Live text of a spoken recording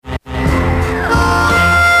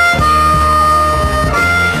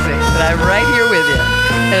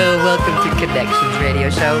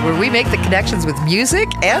show where we make the connections with music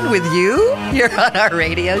and with you here on our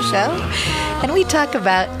radio show. And we talk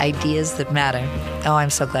about ideas that matter. Oh,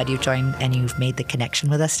 I'm so glad you've joined and you've made the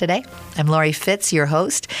connection with us today. I'm Lori Fitz, your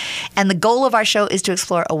host. And the goal of our show is to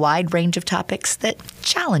explore a wide range of topics that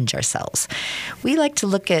challenge ourselves. We like to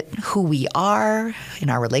look at who we are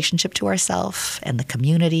in our relationship to ourselves and the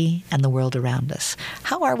community and the world around us.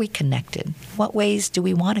 How are we connected? What ways do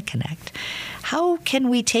we want to connect? How can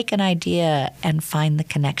we take an idea and find the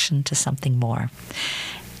connection to something more?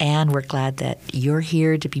 And we're glad that you're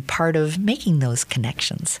here to be part of making those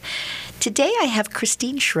connections. Today I have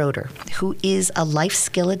Christine Schroeder, who is a life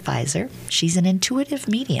skill advisor. She's an intuitive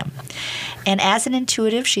medium. And as an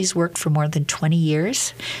intuitive, she's worked for more than 20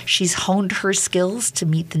 years. She's honed her skills to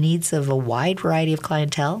meet the needs of a wide variety of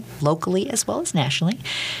clientele, locally as well as nationally.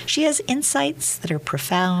 She has insights that are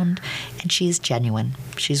profound, and she is genuine.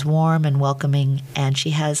 She's warm and welcoming, and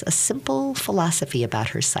she has a simple philosophy about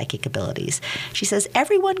her psychic abilities. She says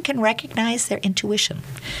everyone can recognize their intuition.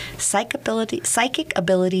 Psychic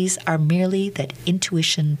abilities are merely that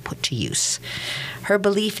intuition put to use. Her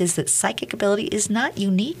belief is that psychic ability is not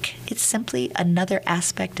unique. It's simply another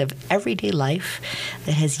aspect of everyday life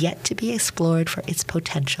that has yet to be explored for its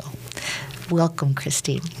potential. Welcome,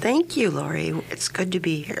 Christine. Thank you, Lori. It's good to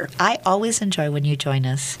be here. I always enjoy when you join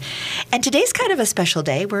us. And today's kind of a special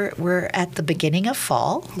day. We're at the beginning of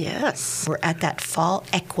fall. Yes. We're at that fall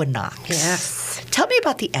equinox. Yes. Tell me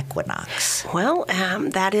about the equinox. Well,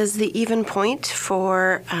 that is the even point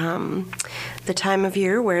for the time of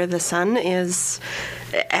year where the sun is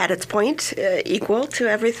at its point, equal to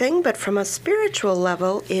everything. But from a spiritual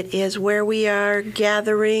level, it is where we are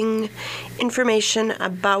gathering information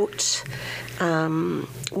about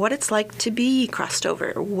what it's like to be crossed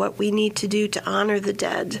over, what we need to do to honor the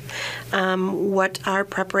dead, what our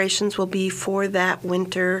preparations will be for that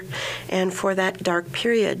winter and for that dark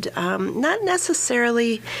period. Not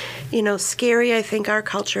necessarily, scary. I think our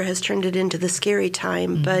culture has turned it into the scary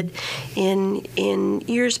time, but in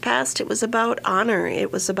years past, it was about honor.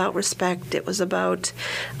 It was about respect. It was about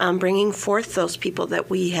bringing forth those people that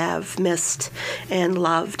we have missed and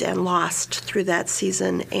loved and lost through that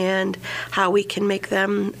season, and how we can make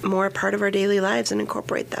them more a part of our daily lives and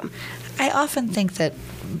incorporate them. I often think that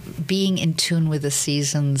being in tune with the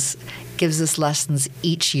seasons gives us lessons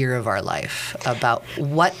each year of our life about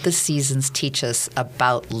what the seasons teach us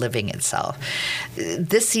about living itself.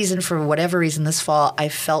 This season, for whatever reason, this fall, I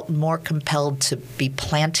felt more compelled to be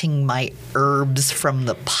planting my herbs from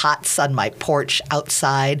the pots on my porch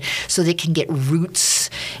outside so they can get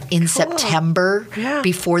roots in September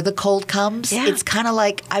before the cold comes. Yeah. It's kind of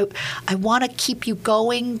like I want to keep you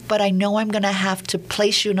going, but I know I'm going to have to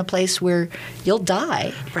place you in a place where you'll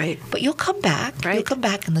die. Right. But you'll come back. Right. You'll come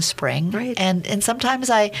back in the spring. Right. And sometimes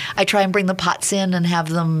I try and bring the pots in and have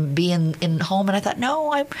them be in home. And I thought,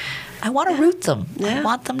 no, I want to root them. Yeah. I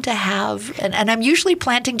want them to have, and I'm usually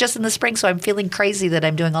planting just in the spring, so I'm feeling crazy that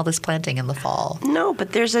I'm doing all this planting in the fall. No,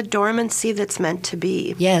 but there's a dormancy that's meant to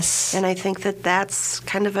be. Yes. And I think that that's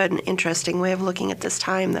kind of an interesting way of looking at this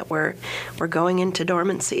time, that we're going into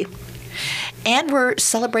dormancy. And we're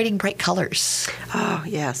celebrating bright colors. Oh,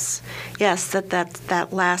 yes. Yes, that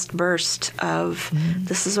last burst of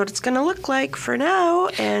this is what it's going to look like for now,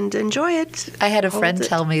 and enjoy it. I had a friend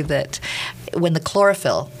tell me that when the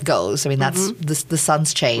chlorophyll goes, I mean, that's the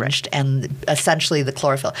sun's changed, and essentially the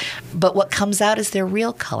chlorophyll. But what comes out is their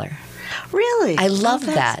real color. Really? I love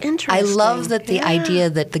that. I love that the idea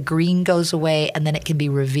that the green goes away and then it can be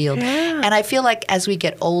revealed. Yeah. And I feel like as we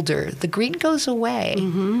get older, the green goes away,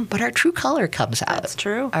 but our true color comes out. That's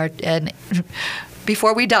true. And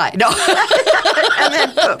before we die. No. And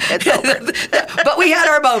then, boom, it's over. But we had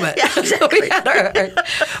our moment. Yeah, exactly.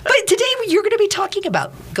 But today you're going to be talking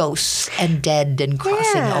about ghosts and dead and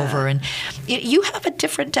crossing over. And you have a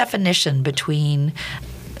different definition between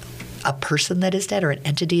a person that is dead or an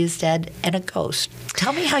entity is dead and a ghost.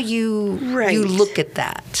 Tell me how you look at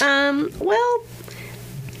that. Well,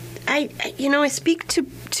 I speak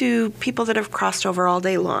to people that have crossed over all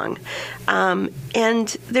day long, and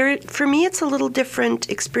for me it's a little different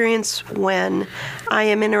experience when I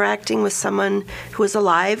am interacting with someone who is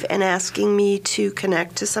alive and asking me to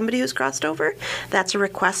connect to somebody who's crossed over. That's a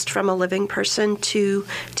request from a living person to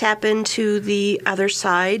tap into the other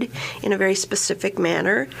side in a very specific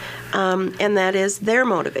manner, and that is their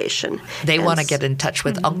motivation. They want to get in touch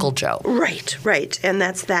with Uncle Joe. Right, and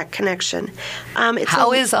that's that connection.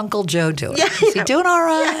 How is Uncle Joe doing? Yeah, is he doing all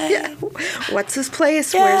right? Yeah. What's his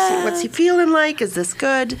place? Yeah. What's he feeling like? Is this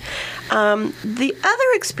good? The other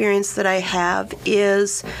experience that I have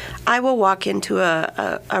is I will walk into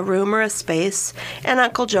a room or a space, and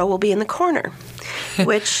Uncle Joe will be in the corner.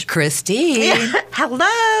 Which Christine,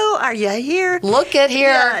 hello, are you here? Look at here.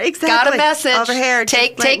 Yeah, exactly. Got a message. Over here.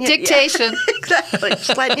 Take dictation. Yeah, exactly.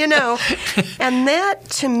 Just letting you know. And that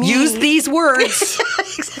to me, use these words.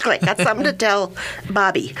 Exactly. Got something to tell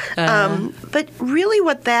Bobby. But really,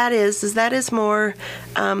 what that is more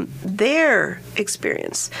their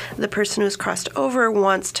experience. The person who's crossed over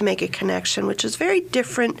wants to make a connection, which is very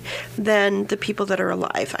different than the people that are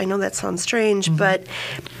alive. I know that sounds strange, but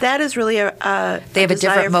that is really they have a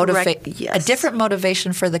different different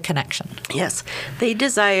motivation for the connection. Yes, they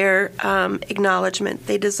desire acknowledgement.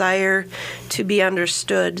 They desire to be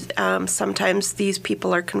understood. Sometimes these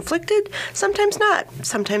people are conflicted. Sometimes not.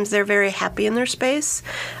 Sometimes they're very happy in their space,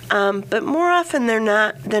 but more often than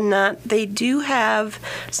not, they do have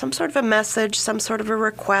some sort of a message, some sort of a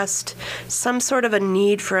request, some sort of a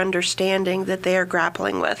need for understanding that they are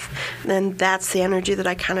grappling with. And that's the energy that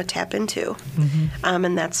I kind of tap into.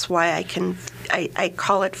 And that's why I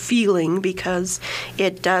call it feeling, because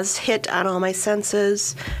it does hit on all my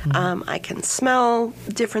senses. I can smell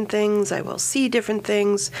different things. I will see different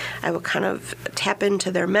things. I will kind of tap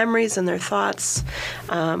into their memories and their thoughts,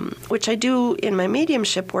 which I do in my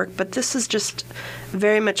mediumship work, but this is just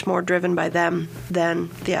very much more driven by them than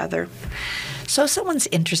the other. So if someone's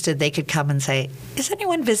interested, they could come and say, is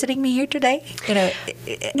anyone visiting me here today?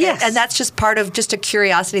 Yes. And that's just part of just a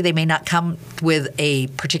curiosity. They may not come with a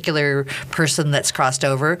particular person that's crossed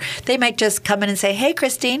over. They might just come in and say, hey,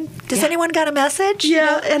 Christine, does anyone got a message?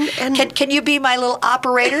 Yeah. And can you be my little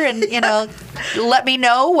operator and, let me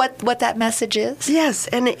know what that message is? Yes.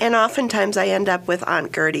 And oftentimes I end up with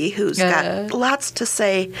Aunt Gertie, who's got lots to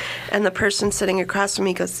say. And the person sitting across from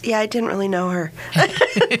me goes, yeah, I didn't really know her.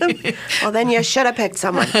 Well, then you should have picked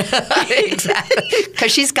someone. Exactly.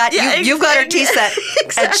 Because she's got you've got her tea set,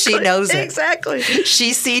 exactly. and she knows it. Exactly.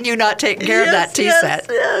 She's seen you not taking care of that tea set.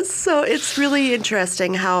 Yes. So it's really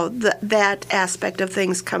interesting how that aspect of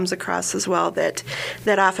things comes across as well. That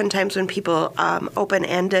oftentimes when people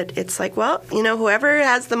open-end it, it's like, well, whoever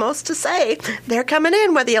has the most to say, they're coming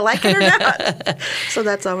in, whether you like it or not. So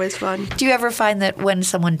that's always fun. Do you ever find that when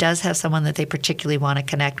someone does have someone that they particularly want to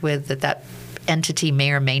connect with, that entity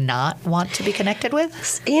may or may not want to be connected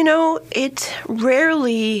with? It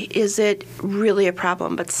rarely is it really a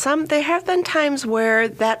problem, but there have been times where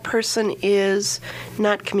that person is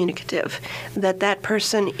not communicative, that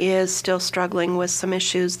person is still struggling with some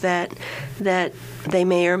issues that they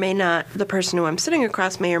may or may not, the person who I'm sitting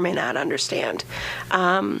across may or may not understand.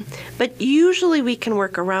 But usually we can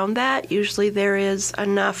work around that. Usually there is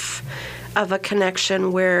enough of a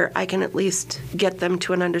connection where I can at least get them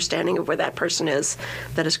to an understanding of where that person is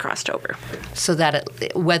that has crossed over. So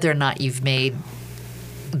that whether or not you've made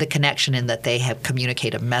the connection in that they have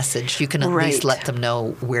communicated a message, you can at least let them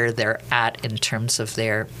know where they're at in terms of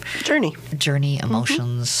their journey,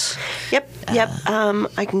 emotions. Yep.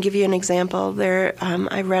 I can give you an example.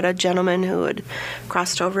 I read a gentleman who had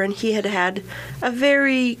crossed over, and he had a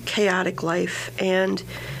very chaotic life, and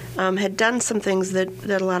had done some things that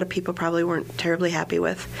a lot of people probably weren't terribly happy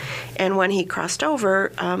with. And when he crossed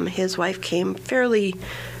over, his wife came fairly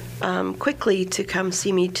quickly to come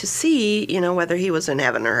see me to see, whether he was in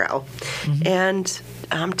heaven or hell. And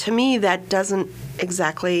to me, that doesn't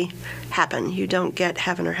exactly happen. You don't get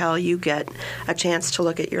heaven or hell. You get a chance to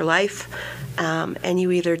look at your life, and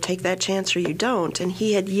you either take that chance or you don't. And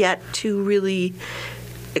he had yet to really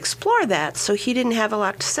explore that, so he didn't have a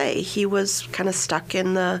lot to say. He was kind of stuck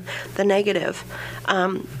in the negative.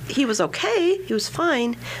 He was okay, he was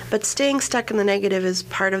fine, but staying stuck in the negative is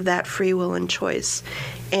part of that free will and choice.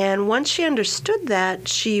 And once she understood that,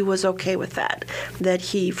 she was okay with that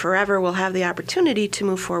he forever will have the opportunity to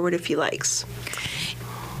move forward if he likes.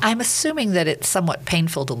 I'm assuming that it's somewhat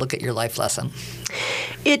painful to look at your life lesson.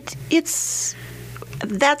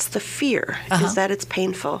 That's the fear, is that it's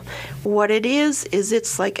painful. What it is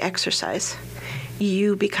it's like exercise.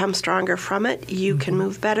 You become stronger from it. You can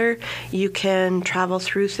move better. You can travel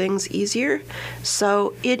through things easier.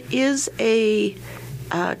 So it is a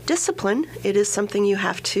discipline. It is something you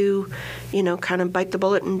have to, kind of bite the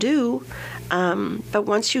bullet and do. But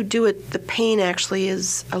once you do it, the pain actually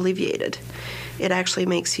is alleviated. It actually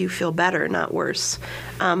makes you feel better, not worse.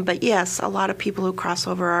 But yes, a lot of people who cross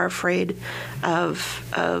over are afraid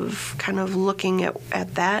of kind of looking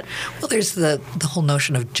at that. Well, there's the whole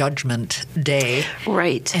notion of Judgment Day.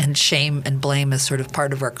 Right. And shame and blame is sort of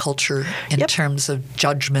part of our culture in terms of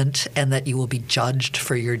judgment, and that you will be judged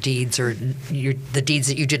for your deeds or the deeds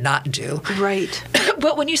that you did not do. Right.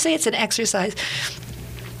 But when you say it's an exercise,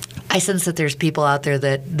 I sense that there's people out there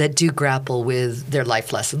that do grapple with their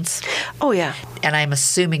life lessons. Oh, yeah. And I'm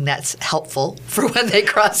assuming that's helpful for when they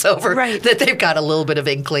cross over, right. that they've got a little bit of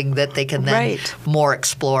inkling that they can then right. more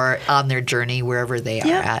explore on their journey wherever they are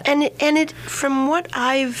at. And it, from what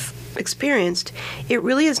I've experienced, it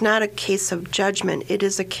really is not a case of judgment. It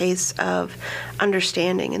is a case of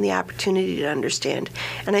understanding and the opportunity to understand.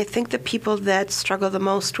 And I think the people that struggle the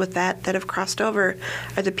most with that have crossed over,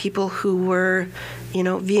 are the people who were,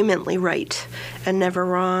 vehemently right and never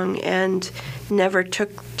wrong and never took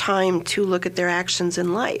time to look at their actions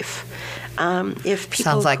in life. If people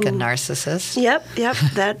Sounds like a narcissist. Yep.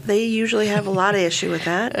 That they usually have a lot of issue with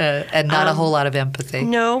that, and not a whole lot of empathy.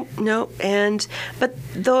 No, but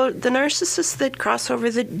the narcissists that cross over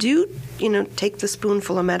that do, take the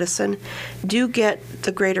spoonful of medicine, do get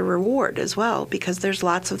the greater reward as well, because there's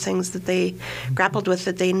lots of things that they grappled with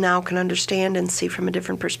that they now can understand and see from a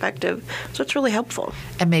different perspective. So it's really helpful,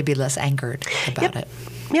 and maybe less angered about it.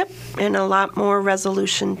 Yep, and a lot more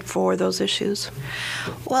resolution for those issues.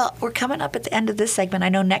 Well, we're coming up at the end of this segment. I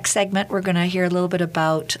know next segment we're going to hear a little bit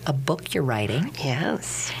about a book you're writing.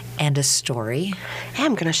 Yes. And a story. Yeah,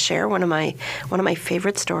 I'm going to share one of my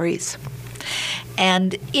favorite stories.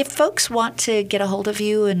 And if folks want to get a hold of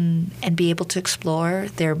you and be able to explore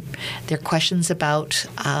their questions about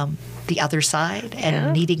the other side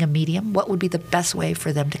and needing a medium, what would be the best way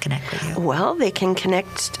for them to connect with you? Well, they can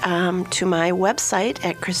connect to my website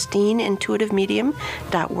at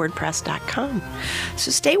christineintuitivemedium.wordpress.com.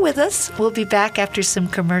 So stay with us. We'll be back after some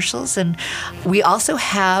commercials. And we also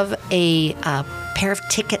have a pair of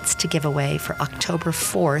tickets to give away for October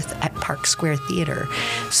 4th at Park Square Theater.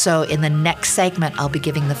 So in the next segment, I'll be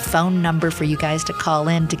giving the phone number for you guys to call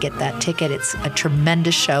in to get that ticket. It's a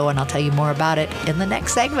tremendous show, and I'll tell you more about it in the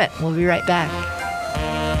next segment. We'll be right back.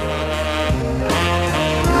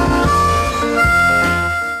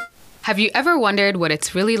 Have you ever wondered what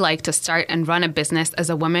it's really like to start and run a business as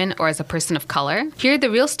a woman or as a person of color? Hear the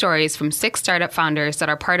real stories from 6 startup founders that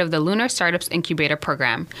are part of the Lunar Startups Incubator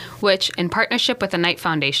Program, which, in partnership with the Knight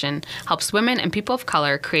Foundation, helps women and people of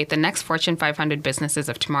color create the next Fortune 500 businesses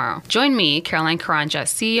of tomorrow. Join me, Caroline Karanja,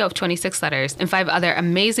 CEO of 26 Letters, and 5 other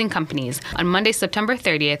amazing companies on Monday, September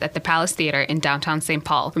 30th at the Palace Theater in downtown St.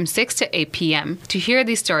 Paul from 6 to 8 p.m. to hear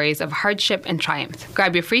these stories of hardship and triumph.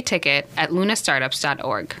 Grab your free ticket at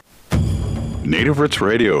lunastartups.org. Native Roots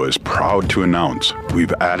Radio is proud to announce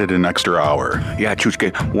we've added an extra hour. Yeah,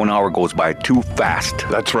 Chuchke, 1 hour goes by too fast.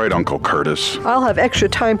 That's right, Uncle Curtis. I'll have extra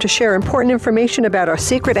time to share important information about our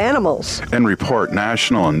secret animals. And report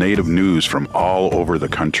national and native news from all over the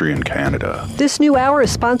country and Canada. This new hour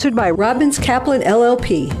is sponsored by Robbins Kaplan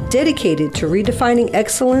LLP, dedicated to redefining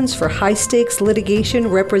excellence for high-stakes litigation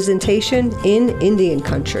representation in Indian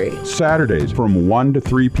country. Saturdays from 1 to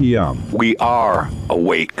 3 p.m. We are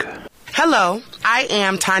awake. Hello, I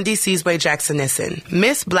am Tondi Seasway Jackson-Nissen,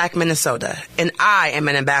 Miss Black Minnesota, and I am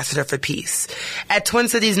an ambassador for peace. At Twin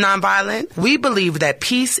Cities Nonviolent, we believe that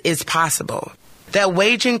peace is possible, that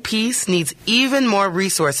waging peace needs even more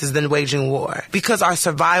resources than waging war, because our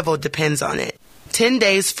survival depends on it. 10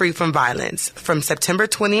 days free from violence, from September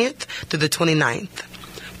 20th to the 29th.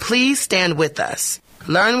 Please stand with us,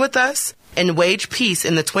 learn with us, and wage peace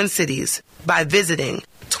in the Twin Cities by visiting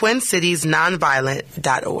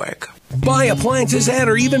twincitiesnonviolent.org. Buy appliances at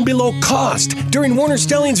or even below cost during Warner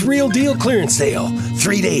Stellian's Real Deal Clearance Sale.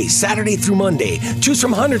 3 days, Saturday through Monday. Choose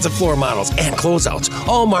from hundreds of floor models and closeouts,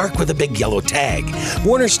 all marked with a big yellow tag.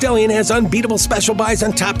 Warner Stellian has unbeatable special buys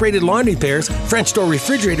on top-rated laundry pairs, French door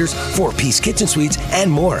refrigerators, 4-piece kitchen suites,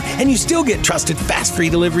 and more. And you still get trusted fast free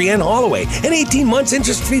delivery and haul away, and 18 months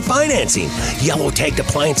interest-free financing. Yellow tagged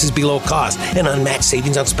appliances below cost and unmatched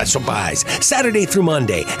savings on special buys. Saturday through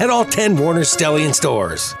Monday at all 10 Warner Stellian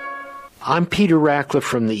stores. I'm Peter Ratcliffe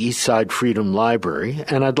from the Eastside Freedom Library,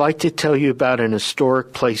 and I'd like to tell you about an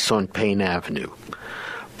historic place on Payne Avenue.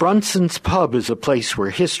 Brunson's Pub is a place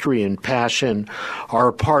where history and passion are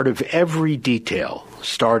a part of every detail,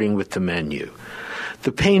 starting with the menu.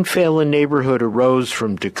 The Payne Phelan neighborhood arose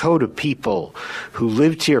from Dakota people who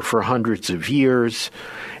lived here for hundreds of years,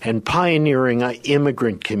 and pioneering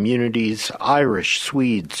immigrant communities, Irish,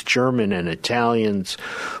 Swedes, German, and Italians,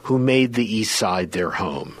 who made the East Side their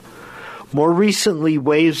home. More recently,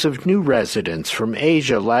 waves of new residents from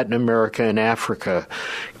Asia, Latin America, and Africa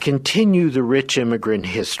continue the rich immigrant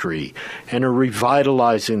history and are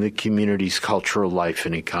revitalizing the community's cultural life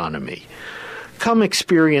and economy. Come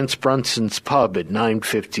experience Brunson's Pub at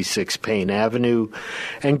 956 Payne Avenue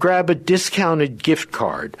and grab a discounted gift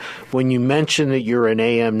card when you mention that you're an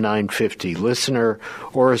AM 950 listener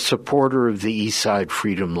or a supporter of the Eastside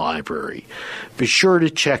Freedom Library. Be sure to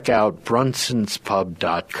check out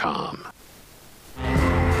brunsonspub.com.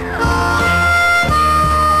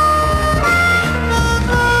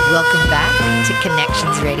 Welcome back to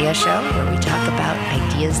Connections Radio Show, where we talk about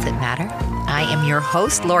ideas that matter. I am your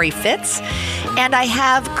host, Lori Fitz, and I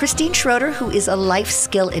have Christine Schroeder, who is a life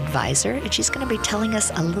skill advisor, and she's going to be telling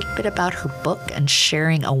us a little bit about her book and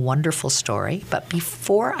sharing a wonderful story. But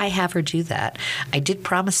before I have her do that, I did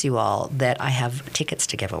promise you all that I have tickets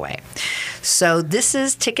to give away. So this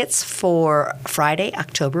is tickets for Friday,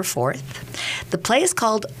 October 4th. The play is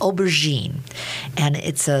called Aubergine, and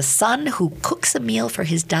it's a son who cooks a meal for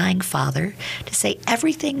his dying father to say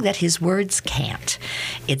everything that his words can't.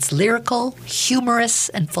 It's lyrical, humorous,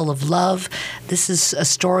 and full of love. This is a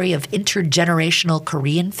story of intergenerational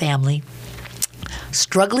Korean family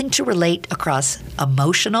struggling to relate across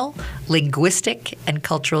emotional, linguistic, and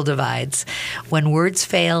cultural divides. When words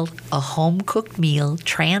fail, a home-cooked meal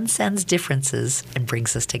transcends differences and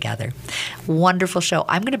brings us together. Wonderful show.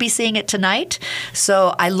 I'm going to be seeing it tonight,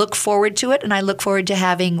 so I look forward to it, and I look forward to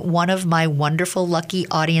having one of my wonderful, lucky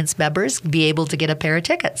audience members be able to get a pair of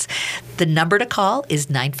tickets. The number to call is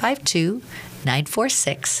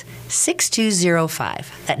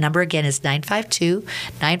 952-946-6205. That number again is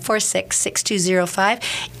 952-946-6205.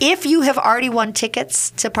 If you have already won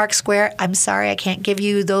tickets to Park Square, I'm sorry I can't give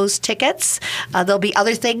you those tickets. There'll be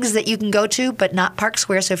other things that you can go to, but not Park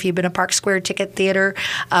Square. So if you've been a Park Square Ticket Theater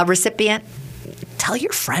recipient, tell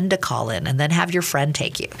your friend to call in and then have your friend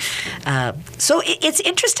take you. So it's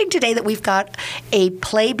interesting today that we've got a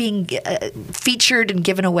play being featured and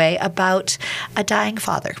given away about a dying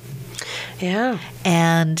father. Yeah.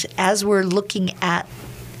 And as we're looking at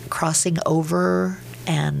crossing over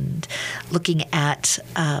and looking at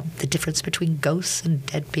the difference between ghosts and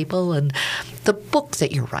dead people and the book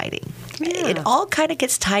that you're writing, it all kind of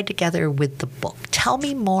gets tied together with the book. Tell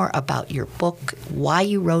me more about your book, why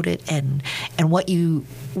you wrote it, and what you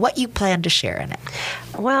plan to share in it.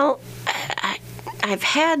 Well, I've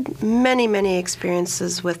had many, many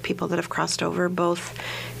experiences with people that have crossed over, both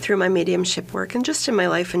through my mediumship work and just in my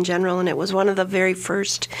life in general. And it was one of the very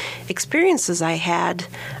first experiences I had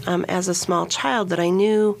as a small child that I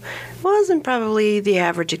knew wasn't probably the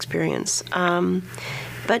average experience.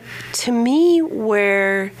 But to me,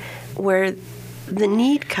 where the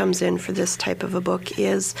need comes in for this type of a book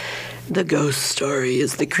is the ghost story,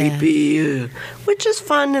 is the creepy, which is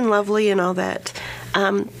fun and lovely and all that.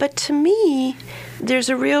 But to me, there's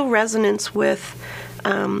a real resonance with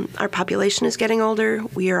our population is getting older.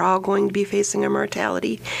 We are all going to be facing our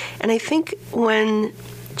mortality. And I think when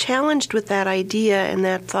challenged with that idea and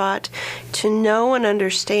that thought, to know and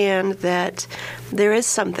understand that there is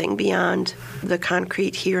something beyond the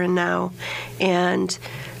concrete here and now, and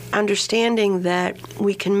understanding that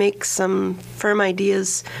we can make some firm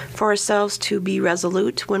ideas for ourselves to be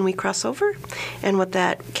resolute when we cross over, and what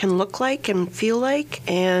that can look like and feel like,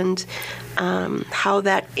 and how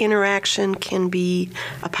that interaction can be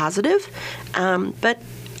a positive, but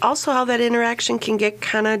also how that interaction can get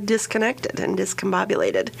kind of disconnected and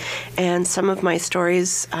discombobulated. And some of my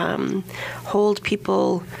stories hold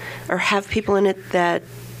people or have people in it that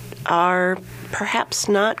are perhaps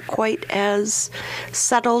not quite as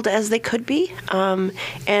settled as they could be,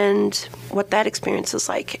 and what that experience is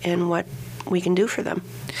like and what we can do for them.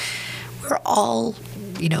 We're all,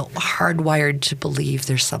 hardwired to believe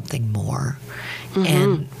there's something more. Mm-hmm.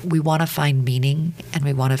 And we want to find meaning, and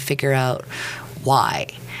we want to figure out why.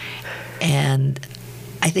 And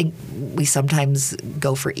I think we sometimes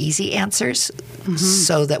go for easy answers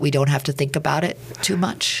so that we don't have to think about it too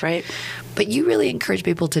much. Right. But you really encourage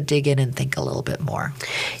people to dig in and think a little bit more.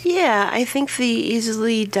 Yeah, I think the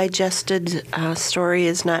easily digested story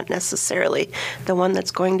is not necessarily the one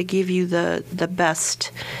that's going to give you the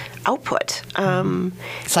best output.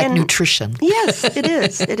 It's like nutrition. Yes, it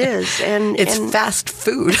is. It is. And it's fast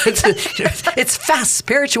food. It's fast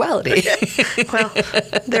spirituality. Well,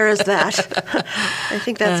 there is that. I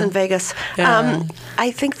think that's in Vegas.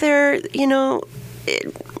 I think to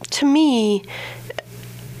me,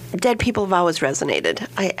 dead people have always resonated.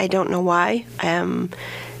 I don't know why.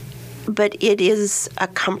 But it is a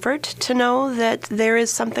comfort to know that there is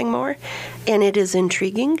something more, and it is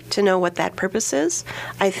intriguing to know what that purpose is.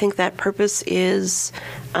 I think that purpose is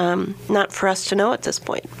not for us to know at this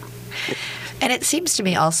point. And it seems to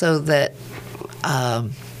me also that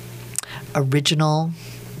original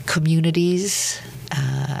communities,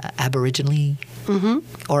 Aboriginally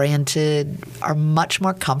oriented are much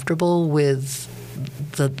more comfortable with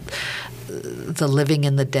the living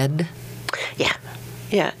and the dead? Yeah.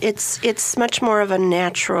 It's much more of a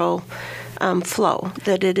natural flow,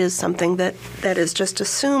 that it is something that is just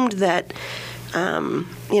assumed that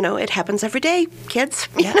it happens every day, kids.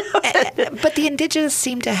 Yeah. But the indigenous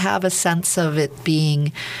seem to have a sense of it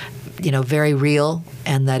being, very real,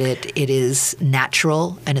 and that it is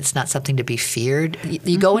natural and it's not something to be feared.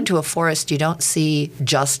 You go into a forest, you don't see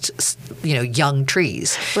just, young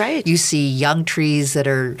trees. Right. You see young trees that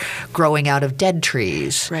are growing out of dead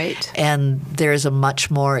trees. Right. And there's a much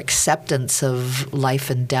more acceptance of life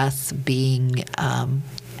and death being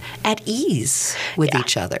at ease with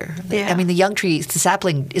each other. Yeah. I mean, the young tree, the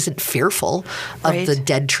sapling isn't fearful of the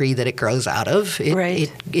dead tree that it grows out of.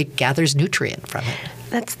 It gathers nutrient from it.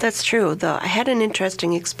 That's true, though. I had an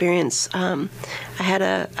interesting experience. I had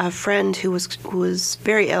a friend who was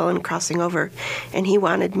very ill and crossing over, and he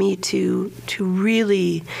wanted me to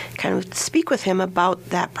really kind of speak with him about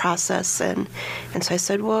that process. And so I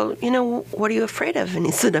said, well, what are you afraid of? And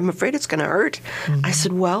he said, I'm afraid it's going to hurt. Mm-hmm. I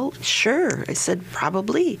said, well, sure. I said,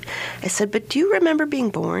 probably. I said, but do you remember being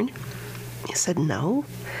born? He said, no.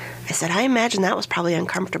 I said, I imagine that was probably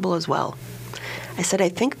uncomfortable as well. I said, I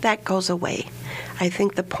think that goes away. I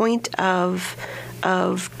think the point of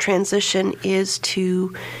transition is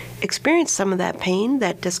to experience some of that pain,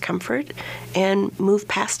 that discomfort, and move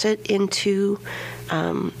past it into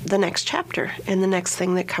the next chapter and the next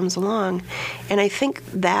thing that comes along. And I think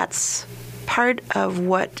that's part of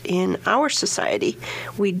what in our society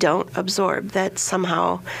we don't absorb, that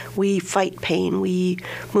somehow we fight pain, we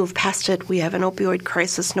move past it, we have an opioid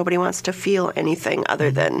crisis, nobody wants to feel anything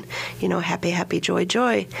other than, happy, happy, joy,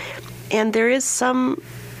 joy. And there is some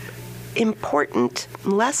important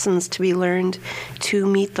lessons to be learned to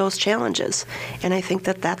meet those challenges. And I think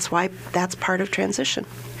that's why that's part of transition.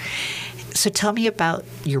 So tell me about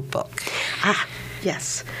your book.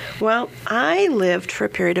 Yes. Well, I lived for a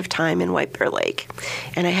period of time in White Bear Lake,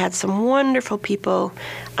 and I had some wonderful people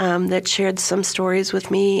that shared some stories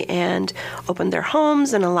with me and opened their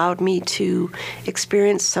homes and allowed me to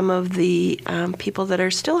experience some of the people that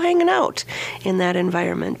are still hanging out in that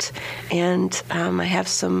environment. And I have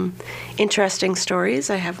some interesting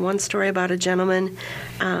stories. I have one story about a gentleman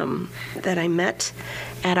that I met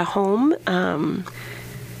at a home,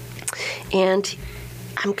 and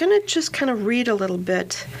I'm going to just kind of read a little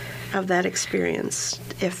bit of that experience,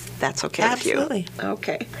 if that's okay with you. Absolutely.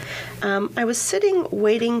 Okay. I was sitting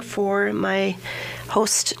waiting for my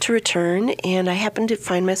host to return, and I happened to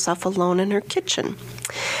find myself alone in her kitchen.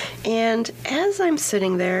 And as I'm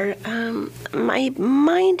sitting there, my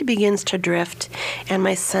mind begins to drift, and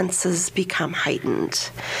my senses become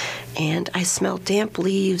heightened. And I smell damp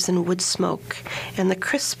leaves and wood smoke and the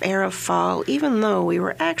crisp air of fall, even though we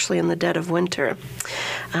were actually in the dead of winter.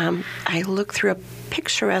 I look through a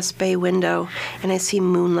picturesque bay window, and I see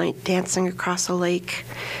moonlight dancing across a lake.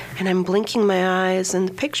 And I'm blinking my eyes, and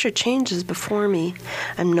the picture changes before me.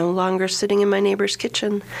 I'm no longer sitting in my neighbor's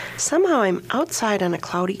kitchen. Somehow I'm outside on a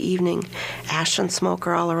cloudy evening. Ash and smoke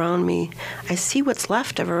are all around me. I see what's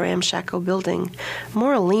left of a ramshackle building.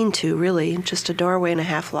 More a lean-to, really. Just a doorway and a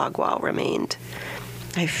half-log wall remained.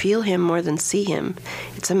 I feel him more than see him.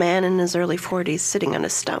 It's a man in his early 40s sitting on a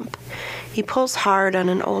stump. He pulls hard on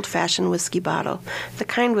an old-fashioned whiskey bottle, the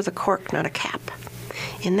kind with a cork, not a cap.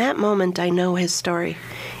 In that moment, I know his story.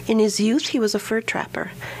 In his youth, he was a fur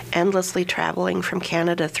trapper, endlessly traveling from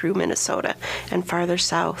Canada through Minnesota and farther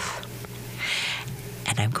south.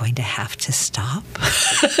 And I'm going to have to stop.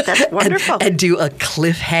 That's wonderful. and do a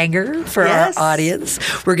cliffhanger for our audience.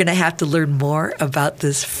 We're going to have to learn more about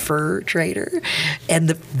this fur trader and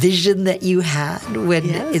the vision that you had when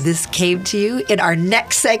this came to you in our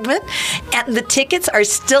next segment. And the tickets are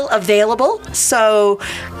still available. So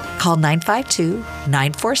call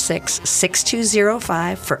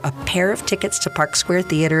 952-946-6205 for a pair of tickets to Park Square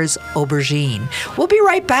Theater's Aubergine. We'll be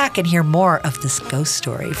right back and hear more of this ghost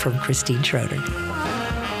story from Christine Schroeder.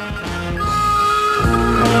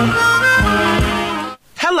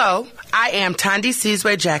 Hello, I am Tondi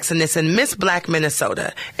Seasway Jackson-Nissen, Miss Black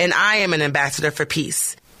Minnesota, and I am an ambassador for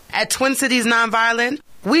peace. At Twin Cities Nonviolent,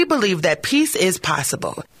 we believe that peace is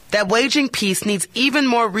possible, that waging peace needs even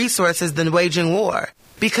more resources than waging war,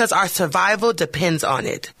 because our survival depends on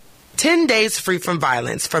it. 10 days free from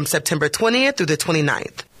violence from September 20th through the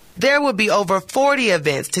 29th. There will be over 40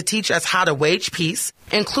 events to teach us how to wage peace,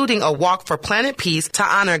 including a walk for Planet Peace to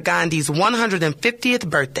honor Gandhi's 150th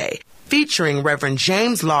birthday, featuring Reverend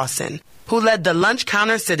James Lawson, who led the lunch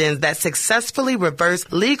counter sit-ins that successfully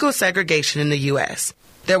reversed legal segregation in the U.S.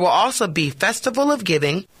 There will also be Festival of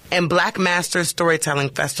Giving, and Black Masters Storytelling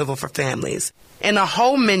Festival for Families, and a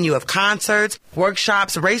whole menu of concerts,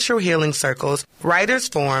 workshops, racial healing circles, writers'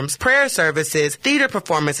 forums, prayer services, theater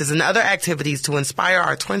performances, and other activities to inspire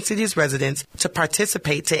our Twin Cities residents to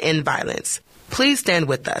participate to end violence. Please stand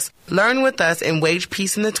with us. Learn with us and wage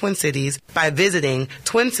peace in the Twin Cities by visiting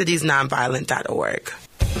TwinCitiesNonviolent.org.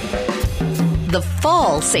 The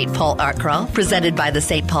fall St. Paul Art Crawl, presented by the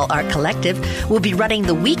St. Paul Art Collective, will be running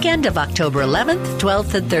the weekend of October 11th,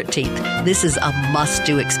 12th, and 13th. This is a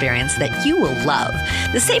must-do experience that you will love.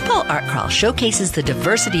 The St. Paul Art Crawl showcases the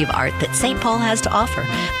diversity of art that St. Paul has to offer.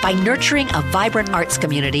 By nurturing a vibrant arts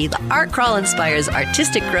community, the Art Crawl inspires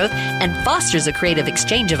artistic growth and fosters a creative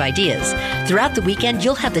exchange of ideas. Throughout the weekend,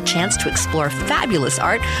 you'll have the chance to explore fabulous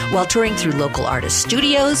art while touring through local artist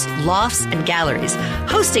studios, lofts, and galleries.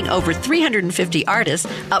 Hosting over 350 artists,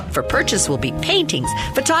 up for purchase will be paintings,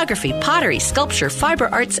 photography, pottery, sculpture, fiber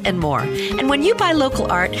arts, and more. And when you buy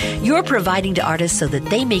local art, you're providing to artists so that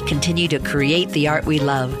they may continue to create the art we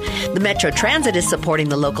love. The Metro Transit is supporting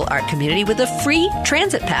the local art community with a free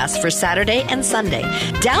transit pass for Saturday and Sunday.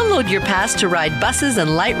 Download your pass to ride buses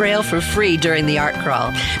and light rail for free during the art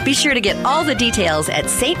crawl. Be sure to get all the details at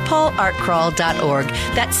stpaulartcrawl.org.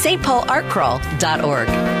 That's stpaulartcrawl.org.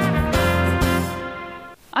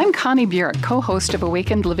 I'm Connie Bjork, co-host of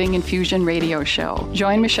Awakened Living Infusion radio show.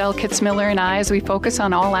 Join Michelle Kitzmiller and I as we focus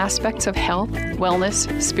on all aspects of health,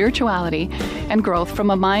 wellness, spirituality, and growth from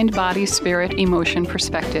a mind, body, spirit, emotion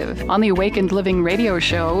perspective. On the Awakened Living radio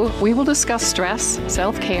show, we will discuss stress,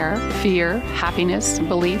 self-care, fear, happiness,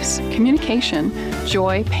 beliefs, communication,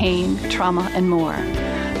 joy, pain, trauma, and more.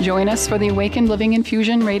 Join us for the Awakened Living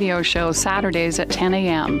Infusion radio show Saturdays at 10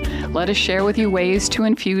 a.m. Let us share with you ways to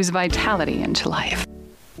infuse vitality into life.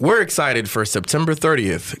 We're excited for September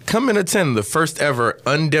 30th. Come and attend the first ever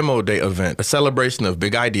Undemo Day event, a celebration of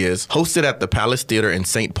big ideas, hosted at the Palace Theater in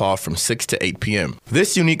St. Paul from 6 to 8 p.m.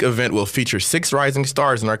 This unique event will feature 6 rising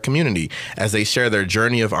stars in our community as they share their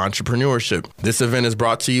journey of entrepreneurship. This event is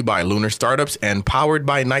brought to you by Lunar Startups and powered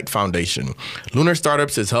by Knight Foundation. Lunar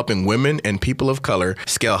Startups is helping women and people of color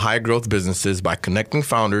scale high-growth businesses by connecting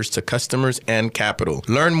founders to customers and capital.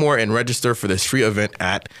 Learn more and register for this free event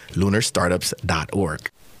at lunarstartups.org.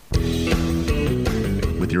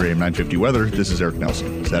 With your AM 950 weather, this is Eric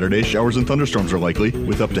Nelson. Saturday, showers and thunderstorms are likely,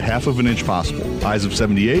 with up to half of an inch possible. Highs of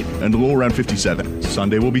 78 and a low around 57.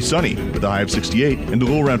 Sunday will be sunny, with a high of 68 and a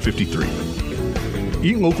low around 53.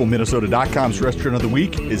 EatLocalMinnesota.com's restaurant of the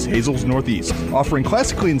week is Hazel's Northeast, offering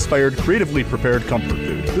classically inspired, creatively prepared comfort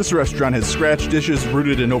food. This restaurant has scratch dishes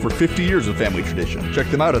rooted in over 50 years of family tradition. Check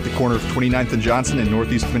them out at the corner of 29th and Johnson in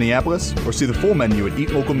Northeast Minneapolis, or see the full menu at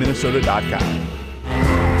EatLocalMinnesota.com.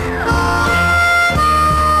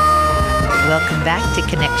 Welcome back to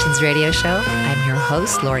Connections Radio Show. I'm your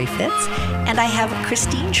host, Lori Fitz, and I have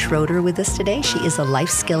Christine Schroeder with us today. She is a life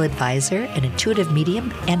skill advisor, an intuitive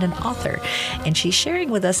medium, and an author, and she's sharing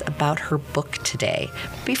with us about her book today.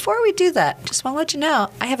 Before we do that, just want to let you know,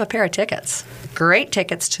 I have a pair of tickets. Great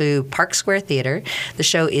tickets to Park Square Theater. The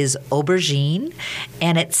show is Aubergine,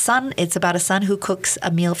 and it's about a son who cooks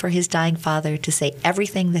a meal for his dying father to say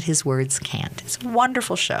everything that his words can't. It's a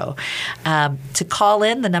wonderful show. To call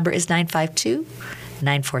in, the number is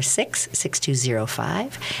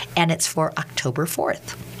 952-946-6205, and it's for October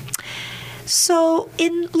 4th. So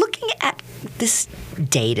in looking at this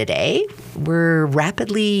day today, we're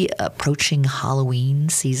rapidly approaching Halloween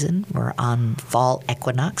season. We're on fall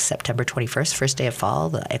equinox, September 21st, first day of fall.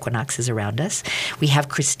 The equinox is around us. We have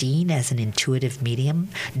Christine as an intuitive medium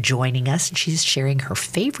joining us. She's sharing her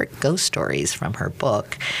favorite ghost stories from her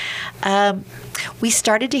book. We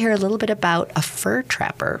started to hear a little bit about a fur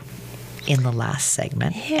trapper in the last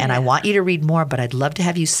segment. Yeah. And I want you to read more, but I'd love to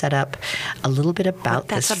have you set up a little bit about what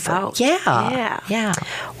this. That's about. Yeah.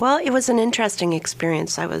 Well, it was an interesting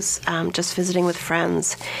experience. I was just visiting with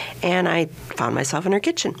friends, and I found myself in her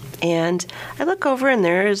kitchen. And I look over, and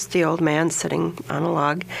there's the old man sitting on a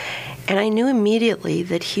log. And I knew immediately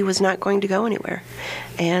that he was not going to go anywhere,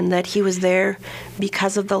 and that he was there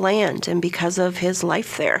because of the land and because of his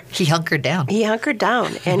life there. He hunkered down.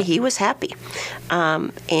 And he was happy.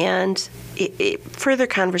 And further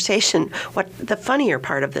conversation, what the funnier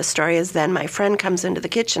part of this story is then my friend comes into the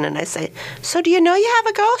kitchen and I say, "So do you know you have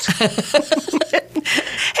a ghost?"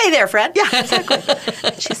 Hey there, friend. Yeah, exactly.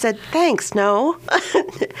 She said, "Thanks, no."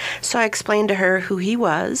 So I explained to her who he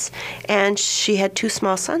was, and she had 2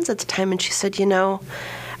 small sons at the time, and she said,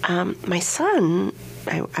 my son,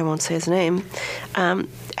 I won't say his name,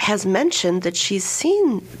 has mentioned that she's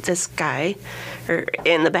seen this guy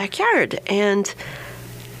in the backyard, and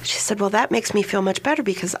she said, well, that makes me feel much better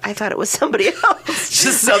because I thought it was somebody else.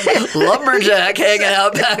 Just some lumberjack hanging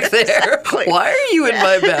out back there. Exactly. Why are you in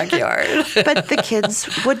my backyard? But the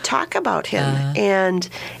kids would talk about him, and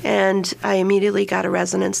I immediately got a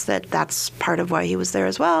resonance that that's part of why he was there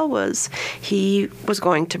as well, was he was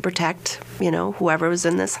going to protect, whoever was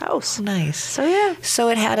in this house. Nice. So, yeah. So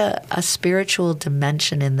it had a spiritual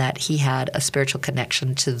dimension in that he had a spiritual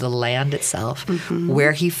connection to the land itself,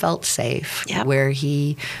 where he felt safe, where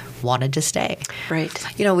he wanted to stay. Right.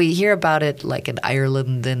 We hear about it like in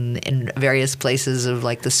Ireland and in various places of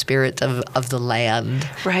like the spirit of the land.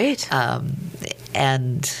 Right.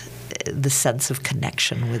 And the sense of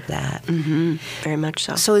connection with that. Mm-hmm. Very much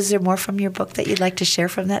so. So is there more from your book that you'd like to share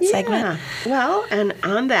from that segment? Well, and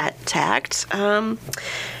on that tact,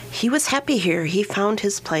 he was happy here. He found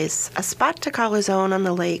his place, a spot to call his own on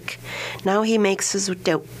the lake. Now he makes his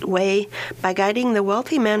way by guiding the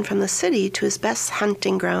wealthy man from the city to his best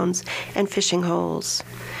hunting grounds and fishing holes.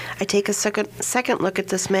 I take a second look at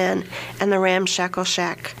this man and the ramshackle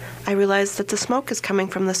shack. I realize that the smoke is coming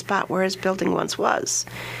from the spot where his building once was.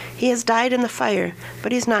 He has died in the fire,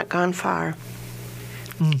 but he's not gone far.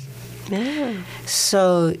 Yeah.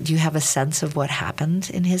 So do you have a sense of what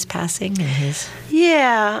happened in his passing?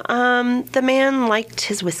 Yeah. The man liked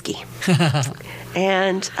his whiskey.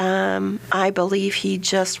 And I believe he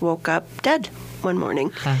just woke up dead one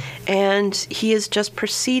morning. And he is just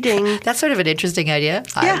proceeding. That's sort of an interesting idea.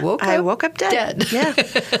 Yeah, I woke up dead. Yeah.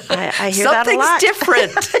 I hear that a lot. Something's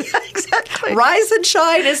different. Exactly. Rise and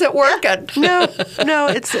shine isn't working. No,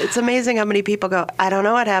 it's amazing how many people go, I don't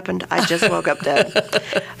know what happened. I just woke up dead.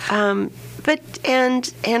 But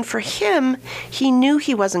for him, he knew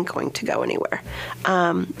he wasn't going to go anywhere.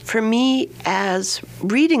 For me, as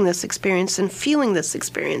reading this experience and feeling this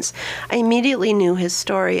experience, I immediately knew his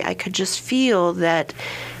story. I could just feel that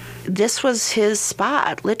this was his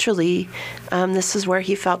spot, literally. This is where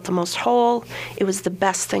he felt the most whole. It was the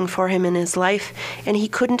best thing for him in his life, and he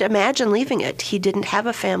couldn't imagine leaving it. He didn't have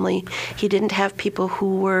a family. He didn't have people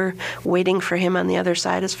who were waiting for him on the other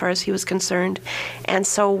side as far as he was concerned. And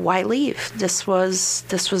so why leave? This was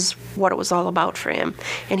what it was all about for him.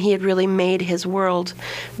 And he had really made his world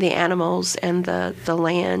the animals and the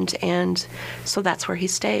land, and so that's where he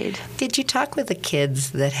stayed. Did you talk with the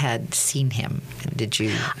kids that had seen him? Did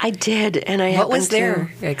you? I did, and I What was happened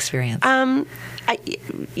their experience?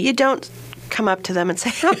 You don't come up to them and say,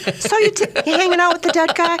 oh, so you hanging out with the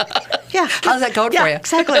dead guy? Yeah. How's that going for you?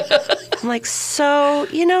 Exactly. I'm like, so,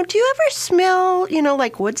 do you ever smell,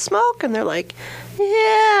 like wood smoke? And they're like,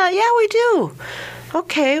 yeah, we do.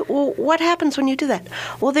 Okay, well, what happens when you do that?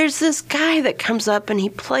 Well, there's this guy that comes up and he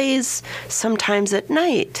plays sometimes at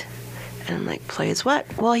night. And I'm like, plays what?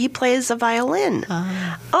 Well, he plays a violin.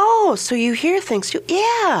 Oh, so you hear things too?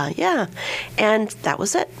 Yeah. And that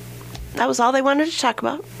was it. That was all they wanted to talk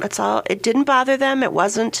about. That's all. It didn't bother them. It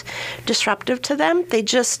wasn't disruptive to them. They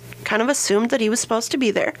just kind of assumed that he was supposed to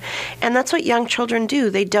be there. And that's what young children do.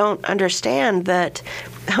 They don't understand that,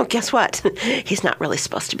 oh, guess what? He's not really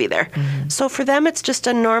supposed to be there. Mm-hmm. So for them, it's just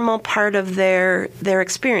a normal part of their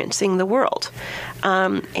experiencing the world.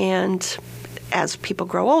 And as people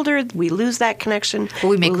grow older, we lose that connection.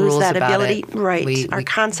 Well, we make lose rules that about ability. it. Right. Our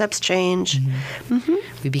concepts change. Mm-hmm.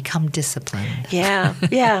 We become disciplined. Yeah.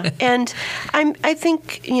 And I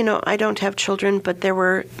think, I don't have children, but there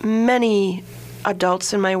were many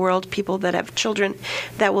adults in my world, people that have children,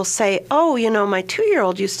 that will say, oh, my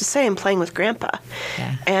 2-year-old used to say, I'm playing with Grandpa.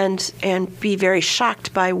 Yeah. And be very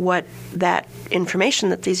shocked by what that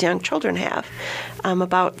information that these young children have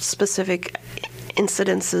about specific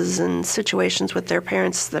incidences and situations with their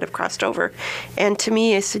parents that have crossed over. And to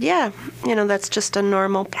me, I said, that's just a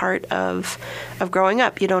normal part of growing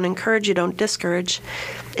up. You don't encourage, you don't discourage.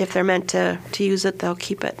 If they're meant to use it, they'll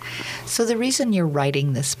keep it. So the reason you're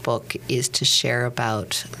writing this book is to share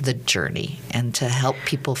about the journey and to help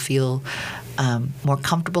people feel more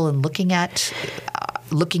comfortable in looking at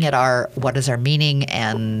our what is our meaning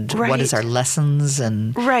and what is our lessons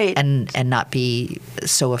and not be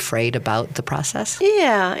so afraid about the process.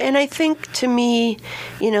 Yeah, and I think to me,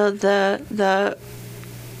 the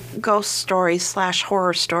ghost story /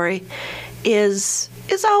 horror story is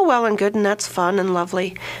all well and good, and that's fun and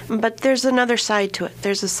lovely. But there's another side to it.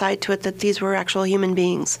 There's a side to it that these were actual human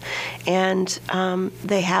beings, and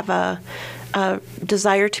they have a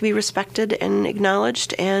desire to be respected and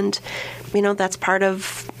acknowledged, and that's part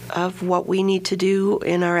of what we need to do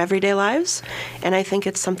in our everyday lives, and I think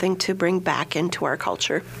it's something to bring back into our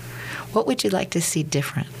culture. What would you like to see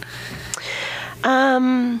different?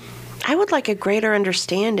 I would like a greater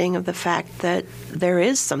understanding of the fact that there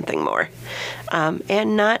is something more,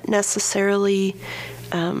 and not necessarily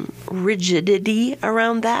rigidity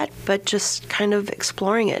around that, but just kind of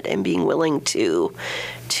exploring it and being willing to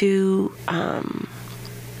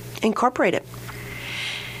incorporate it.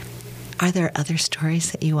 Are there other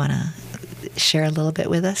stories that you want to share a little bit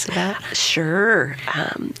with us about? Sure.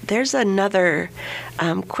 There's another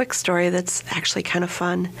quick story that's actually kind of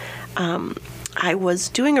fun. I was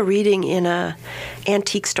doing a reading in an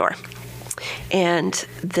antique store, and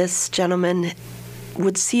this gentleman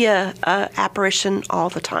would see a apparition all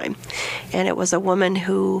the time. And it was a woman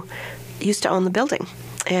who used to own the building.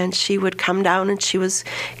 And she would come down, and she was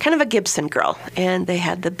kind of a Gibson girl. And they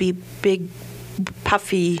had the big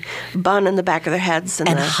puffy bun in the back of their heads. And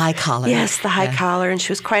the high collar. Yes, the high collar. And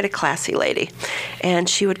she was quite a classy lady. And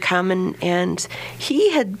she would come, and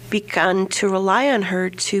he had begun to rely on her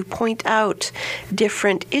to point out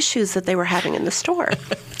different issues that they were having in the store.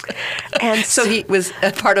 And so he was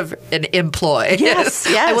a part of an employ. Yes.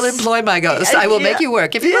 I will employ my ghost. I will make you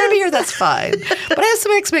work. If you're going to be here, that's fine. But I have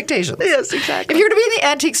some expectations. Yes, exactly. If you're going to be in the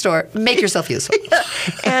antique store, make yourself useful.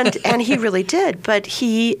 And he really did. But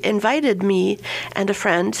he invited me and a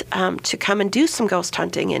friend to come and do some ghost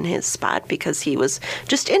hunting in his spot because he was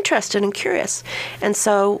just interested and curious. And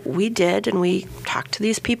so we did, and we talked to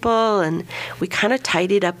these people, and we kind of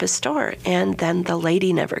tidied up his store. And then the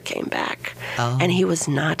lady never came back. Oh. And he was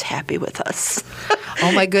not happy with us.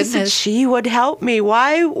 Oh, my goodness. He said, she would help me.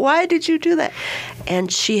 Why did you do that?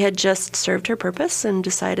 And she had just served her purpose and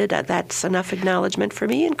decided that that's enough acknowledgement for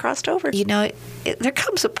me and crossed over. You know, there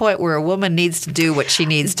comes a point where a woman needs to do what she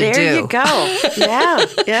needs to do. There you go.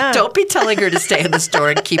 Yeah. Don't be telling her to stay in the store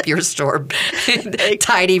and keep your store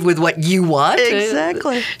tidy with what you want.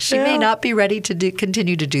 Exactly. She may not be ready to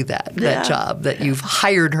continue to do that job that you've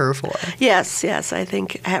hired her for. Yes. I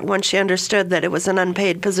think once she understood that it was an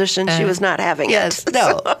unpaid position, she was not having it. Yes.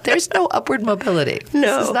 No, there's no upward mobility.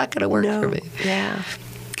 No. This is not going to work for me. Yeah.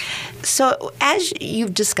 So as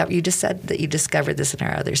you've discovered, you just said that you discovered this in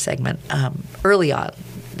our other segment early on,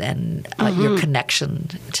 and your connection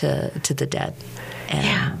to the dead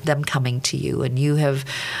and them coming to you, and you have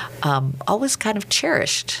always kind of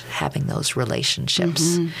cherished having those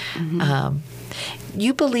relationships.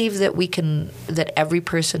 You believe that that every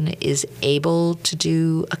person is able to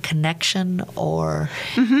do a connection, or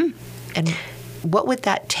and what would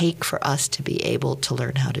that take for us to be able to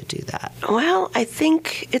learn how to do that? Well, I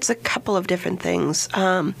think it's a couple of different things.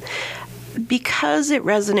 Because it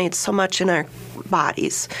resonates so much in our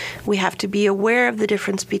bodies, we have to be aware of the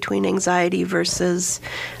difference between anxiety versus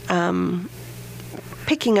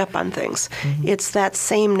picking up on things. It's that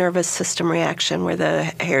same nervous system reaction where the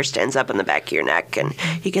hair stands up in the back of your neck and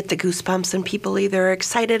you get the goosebumps, and people either are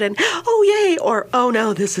excited and, oh, yay, or, oh,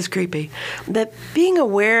 no, this is creepy. That being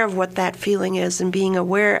aware of what that feeling is and being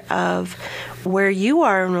aware of where you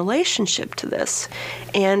are in relationship to this,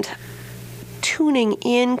 and tuning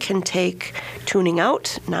in can take tuning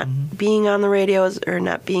out, not being on the radios or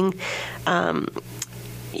not being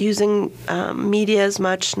using media as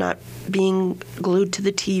much, not being glued to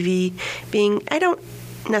the TV, I don't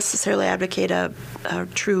necessarily advocate a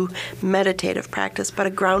true meditative practice, but a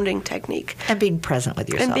grounding technique. And being present with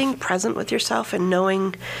yourself. And being present with yourself and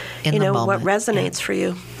knowing, in the moment, what resonates for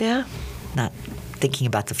you. Yeah. Not thinking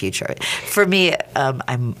about the future. For me,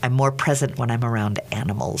 I'm more present when I'm around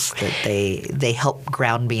animals. That they help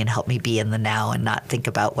ground me and help me be in the now and not think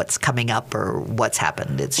about what's coming up or what's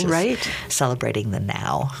happened. It's just celebrating the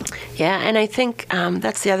now. Yeah, and I think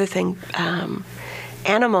that's the other thing.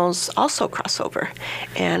 Animals also cross over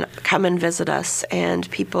and come and visit us, and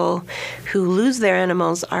people who lose their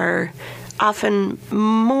animals are often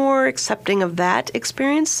more accepting of that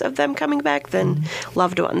experience of them coming back than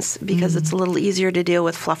loved ones, because it's a little easier to deal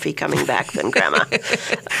with Fluffy coming back than Grandma.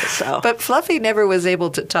 But Fluffy never was able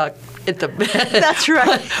to talk at the That's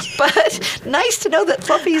right. But nice to know that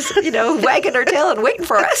Fluffy's, wagging her tail and waiting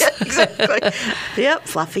for us. Exactly. Yep,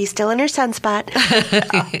 Fluffy's still in her sunspot.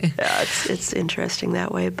 It's interesting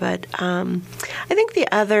that way. But I think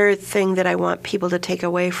the other thing that I want people to take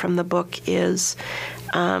away from the book is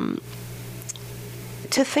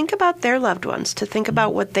to think about their loved ones, to think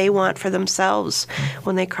about what they want for themselves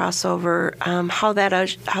when they cross over, how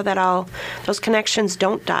those connections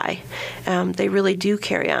don't die. They really do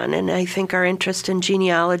carry on. And I think our interest in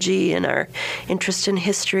genealogy and our interest in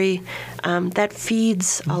history, that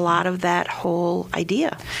feeds a lot of that whole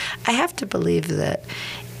idea. I have to believe that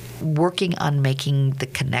working on making the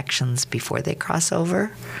connections before they cross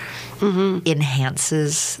over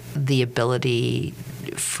enhances the ability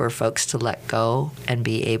for folks to let go and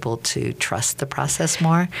be able to trust the process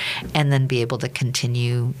more, and then be able to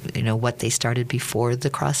continue, what they started before the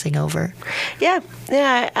crossing over. Yeah,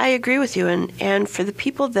 I agree with you. And for the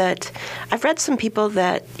people that, I've read some people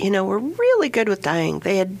that, were really good with dying.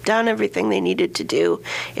 They had done everything they needed to do.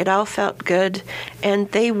 It all felt good. And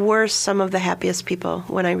they were some of the happiest people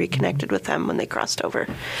when I reconnected with them when they crossed over.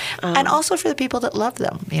 And also for the people that love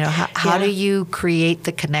them. How do you create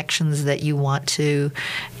the connections that you want to,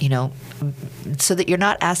 so that you're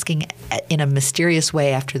not asking in a mysterious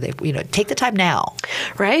way after they, take the time now.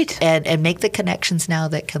 Right. And make the connections now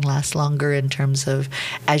that can last longer in terms of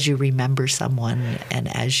as you remember someone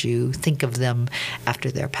and as you think of them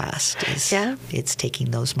after their past. It's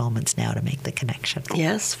taking those moments now to make the connection.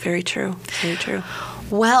 Yes, very true. Very true.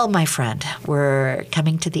 Well, my friend, we're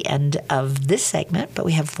coming to the end of this segment, but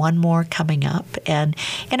we have one more coming up. And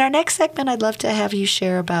in our next segment, I'd love to have you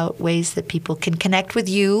share about ways that people can connect with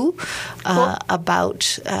you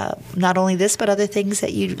about not only this, but other things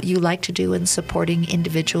that you like to do in supporting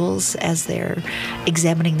individuals as they're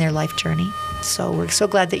examining their life journey. So we're so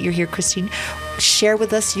glad that you're here, Christine. Share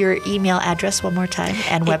with us your email address one more time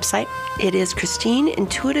and website. It is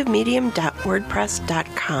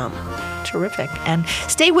ChristineIntuitiveMedium.wordpress.com. Terrific. And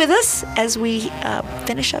stay with us as we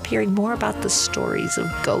finish up hearing more about the stories of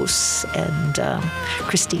ghosts and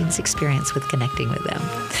Christine's experience with connecting with them.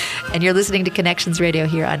 And you're listening to Connections Radio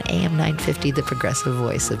here on AM 950, the progressive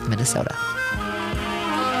voice of Minnesota.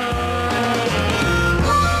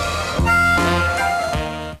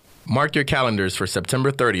 Mark your calendars for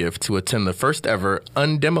September 30th to attend the first ever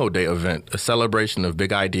Undemo Day event, a celebration of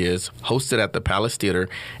big ideas hosted at the Palace Theater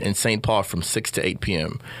in St. Paul from 6 to 8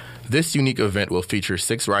 p.m. This unique event will feature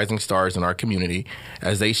 6 rising stars in our community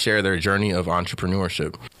as they share their journey of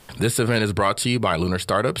entrepreneurship. This event is brought to you by Lunar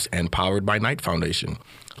Startups and powered by Knight Foundation.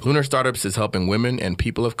 Lunar Startups is helping women and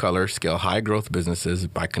people of color scale high-growth businesses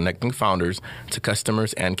by connecting founders to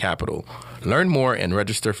customers and capital. Learn more and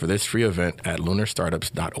register for this free event at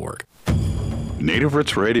lunarstartups.org. Native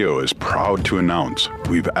Roots Radio is proud to announce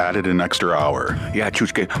we've added an extra hour. Yeah,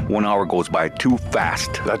 Chushke, 1 hour goes by too fast.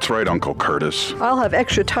 That's right, Uncle Curtis. I'll have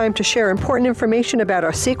extra time to share important information about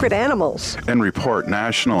our secret animals. And report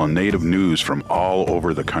national and native news from all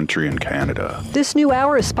over the country and Canada. This new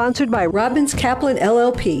hour is sponsored by Robbins Kaplan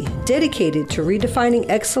LLP, dedicated to redefining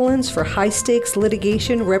excellence for high-stakes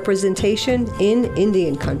litigation representation in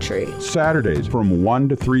Indian country. Saturdays from 1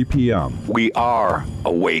 to 3 p.m. We are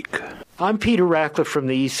awake. I'm Peter Ratcliffe from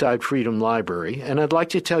the Eastside Freedom Library, and I'd like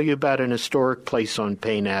to tell you about an historic place on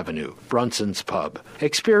Payne Avenue, Brunson's Pub.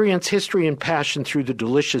 Experience history and passion through the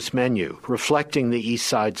delicious menu, reflecting the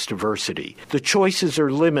Eastside's diversity. The choices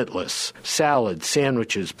are limitless: salads,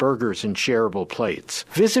 sandwiches, burgers, and shareable plates.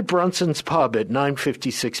 Visit Brunson's Pub at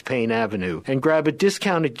 956 Payne Avenue and grab a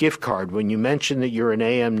discounted gift card when you mention that you're an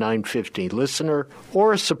AM 950 listener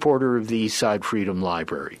or a supporter of the Eastside Freedom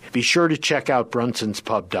Library. Be sure to check out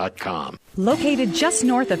brunsonspub.com. Located just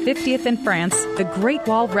north of 50th in France, the Great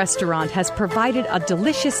Wall Restaurant has provided a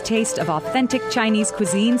delicious taste of authentic Chinese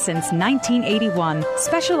cuisine since 1981.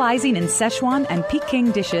 Specializing in Szechuan and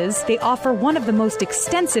Peking dishes, they offer one of the most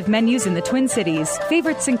extensive menus in the Twin Cities.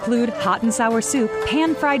 Favorites include hot and sour soup,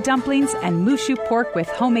 pan-fried dumplings, and mushu pork with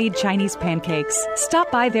homemade Chinese pancakes.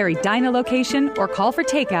 Stop by their Edina location or call for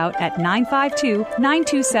takeout at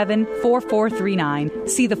 952-927-4439.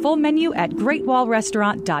 See the full menu at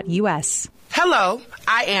greatwallrestaurant.us. Hello,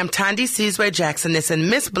 I am Tondi Seasway Jackson-Nissen,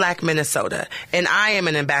 Miss Black Minnesota, and I am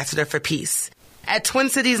an ambassador for peace. At Twin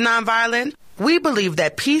Cities Nonviolent, we believe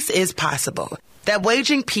that peace is possible, that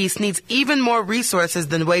waging peace needs even more resources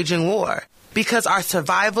than waging war, because our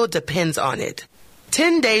survival depends on it.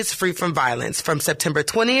 10 days free from violence from September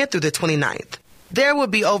 20th through the 29th. There will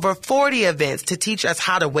be over 40 events to teach us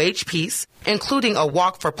how to wage peace, including a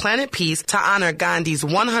walk for planet peace to honor Gandhi's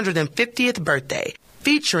 150th birthday,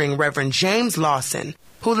 featuring Reverend James Lawson,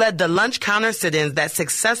 who led the lunch counter sit-ins that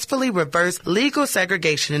successfully reversed legal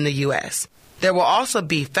segregation in the U.S. There will also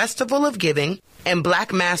be Festival of Giving and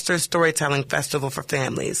Black Masters Storytelling Festival for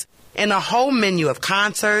families, and a whole menu of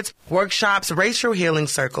concerts, workshops, racial healing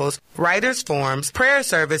circles, writers' forums, prayer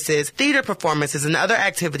services, theater performances, and other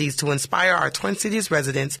activities to inspire our Twin Cities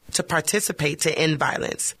residents to participate to end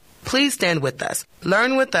violence. Please stand with us.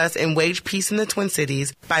 Learn with us and wage peace in the Twin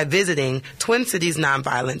Cities by visiting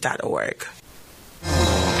twincitiesnonviolent.org.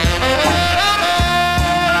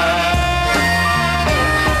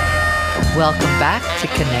 Welcome back to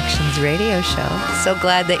Connections Radio Show. So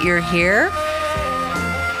glad that you're here.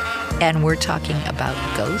 And we're talking about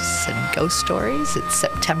ghosts and ghost stories. It's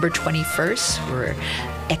September 21st. We're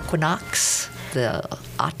equinox. the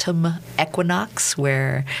autumn equinox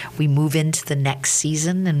where we move into the next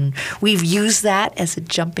season, and we've used that as a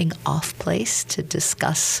jumping off place to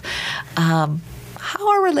discuss how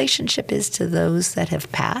our relationship is to those that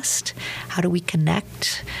have passed. How do we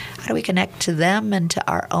connect? How do we connect to them and to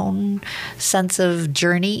our own sense of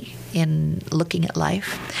journey in looking at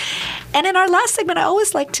life? And in our last segment, I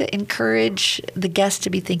always like to encourage the guests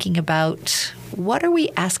to be thinking about, what are we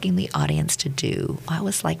asking the audience to do? I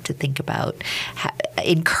always like to think about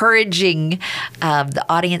encouraging the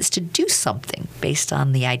audience to do something based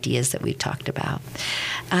on the ideas that we've talked about.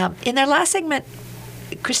 In their last segment,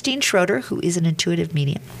 Christine Schroeder, who is an intuitive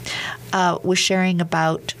medium, was sharing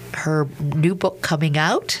about her new book coming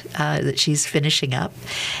out that she's finishing up,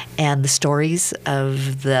 and the stories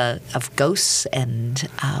of ghosts and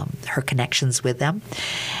her connections with them.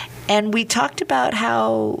 And we talked about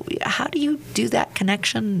how do you do that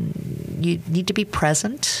connection? You need to be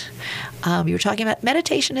present. You were talking about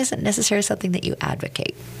meditation isn't necessarily something that you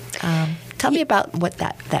advocate. Tell me about what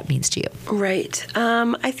that means to you. Right.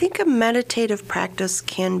 I think a meditative practice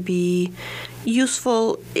can be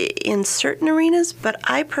useful in certain arenas, but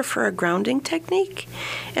I prefer a grounding technique.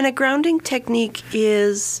 And a grounding technique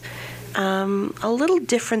is a little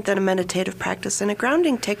different than a meditative practice. In a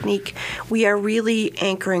grounding technique, we are really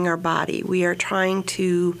anchoring our body. We are trying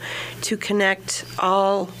to connect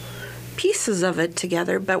all pieces of it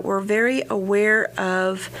together, but we're very aware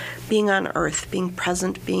of being on earth, being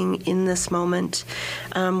present, being in this moment.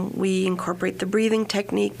 We incorporate the breathing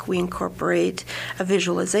technique. We incorporate a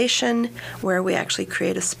visualization where we actually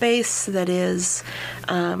create a space that is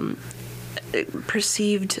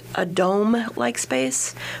perceived a dome-like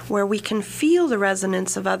space where we can feel the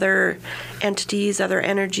resonance of other entities, other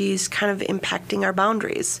energies kind of impacting our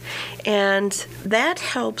boundaries. And that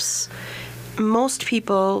helps most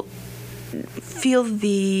people feel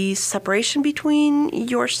the separation between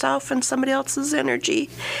yourself and somebody else's energy,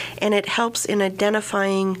 and it helps in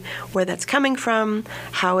identifying where that's coming from,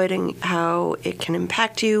 how it can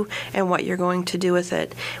impact you, and what you're going to do with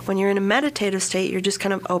it. When you're in a meditative state, you're just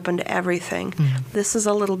kind of open to everything. Mm-hmm. This is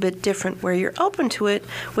a little bit different, where you're open to it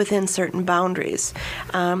within certain boundaries.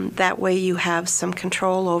 That way you have some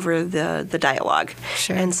control over the dialogue.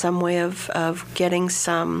 Sure. And some way of getting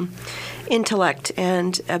some intellect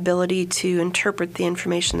and ability to interpret the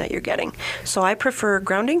information that you're getting. So I prefer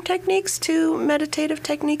grounding techniques to meditative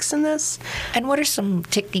techniques in this. And what are some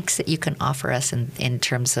techniques that you can offer us in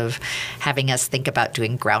terms of having us think about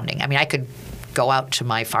doing grounding? I mean, I could go out to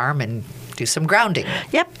my farm and do some grounding.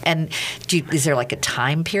 Yep. And is there like a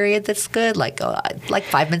time period that's good? Like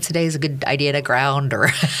 5 minutes a day is a good idea to ground, or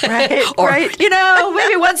right, or right.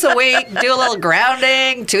 Maybe once a week, do a little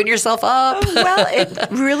grounding, tune yourself up. Well, it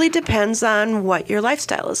really depends on what your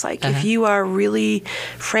lifestyle is like. Uh-huh. If you are really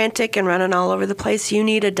frantic and running all over the place, you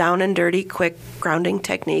need a down and dirty, quick grounding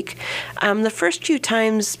technique. The first few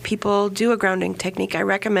times people do a grounding technique, I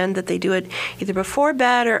recommend that they do it either before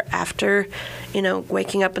bed or after,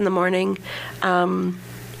 waking up in the morning.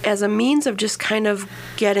 As a means of just kind of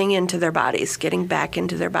getting into their bodies, getting back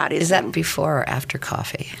into their bodies. Is that before or after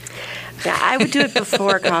coffee? Yeah, I would do it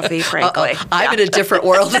before coffee, frankly. I'm in a different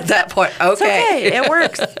world at that point. Okay. It's okay. It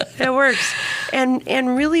works. It works.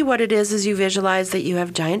 And really what it is you visualize that you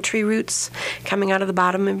have giant tree roots coming out of the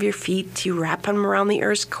bottom of your feet. You wrap them around the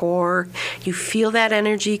earth's core. You feel that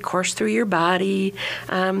energy course through your body.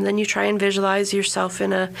 Then you try and visualize yourself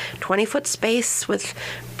in a 20-foot space with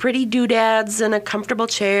pretty doodads and a comfortable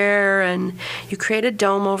chair, and you create a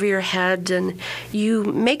dome over your head, and you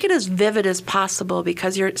make it as vivid as possible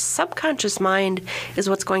because your subconscious mind is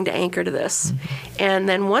what's going to anchor to this. Mm-hmm. And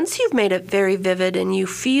then once you've made it very vivid and you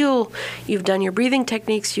feel you've done your breathing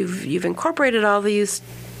techniques, you've incorporated all these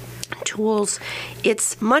tools,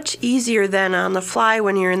 it's much easier than on the fly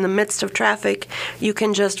when you're in the midst of traffic. You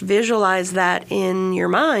can just visualize that in your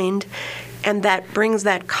mind, and that brings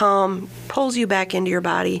that calm, pulls you back into your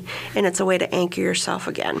body, and it's a way to anchor yourself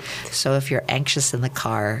again. So if you're anxious in the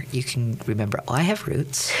car, you can remember, I have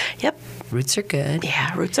roots. Yep. Roots are good.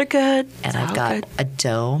 Yeah, roots are good. And I've got a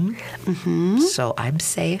dome, so I'm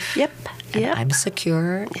safe. Yep. And I'm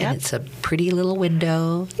secure, and it's a pretty little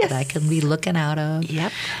window that I can be looking out of.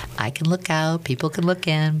 Yep. I can look out, people can look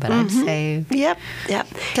in, but I'm safe. Yep, yep.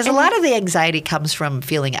 Because a lot of the anxiety comes from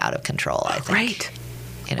feeling out of control, I think. Right.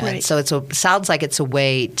 Right. So sounds like it's a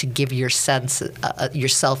way to give yourself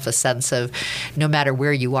a sense of no matter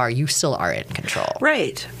where you are, you still are in control.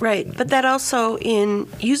 Right, right. But that also, in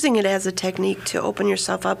using it as a technique to open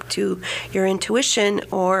yourself up to your intuition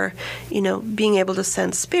or, being able to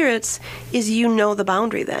sense spirits, is the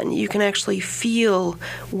boundary then. You can actually feel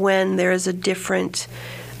when there is a different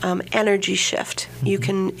energy shift. You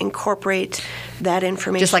can incorporate that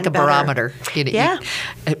information just like a better. barometer. Yeah.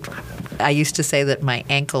 I used to say that my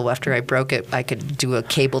ankle, after I broke it, I could do a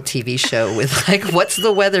cable TV show with like, what's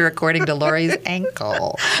the weather according to Lori's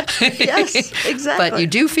ankle? Yes, exactly. But you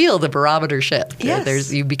do feel the barometer shift.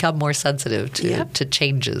 Yes. You become more sensitive to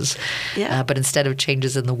changes. Yeah. But instead of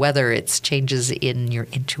changes in the weather, it's changes in your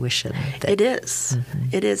intuition. It is.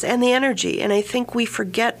 It is. And the energy. And I think we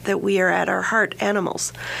forget that we are at our heart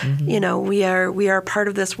animals. You know, we are part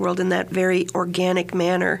of this world in that very organic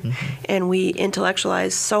manner. And we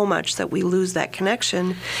intellectualize so much that we lose that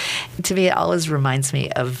connection. To me, it always reminds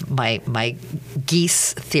me of my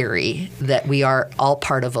geese theory that we are all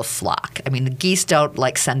part of a flock. I mean, the geese don't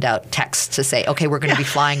like send out texts to say, okay, we're going to be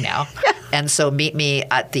flying now. And so meet me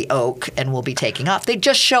at the oak and we'll be taking off. They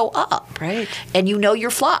just show up. Right. And you know your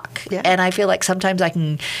flock. Yeah. And I feel like sometimes I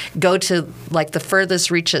can go to like the furthest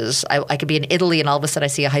reaches. I could be in Italy and all of a sudden I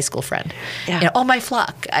see a high school friend. Yeah. You know, oh, my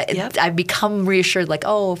flock. I become reassured like,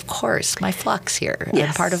 oh, of course, my flock's here. Yes.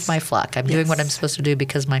 I'm part of my flock. I'm doing what I'm supposed to do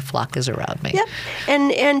because my flock is around me. Yep.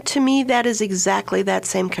 And to me, that is exactly that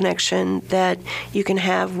same connection that you can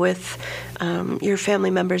have with your family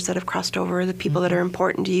members that have crossed over, the people that are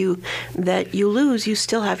important to you, that you lose, you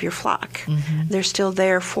still have your flock. They're still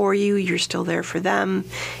there for you. You're still there for them.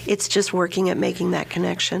 It's just working at making that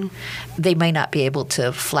connection. They may not be able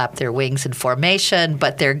to flap their wings in formation,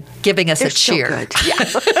 but they're giving us a cheer. Good. Yeah.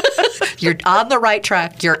 You're on the right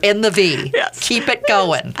track. You're in the V. Yes. Keep it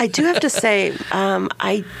going. I do have to say,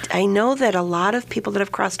 I know that a lot of people that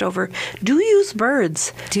have crossed over do use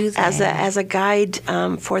birds as a guide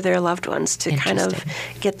for their loved ones to kind of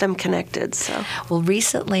get them connected. So, well,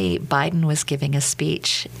 recently Biden was giving a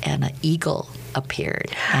speech and an eagle appeared,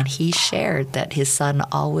 and he shared that his son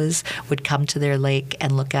always would come to their lake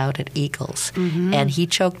and look out at eagles. And he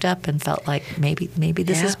choked up and felt like maybe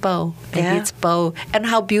this is Bo. Maybe it's Bo. And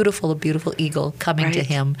how beautiful, a beautiful eagle coming to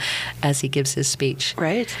him as he gives his speech.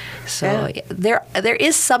 Right. So there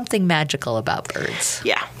is something magical about birds.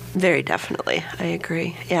 Yeah, very definitely. I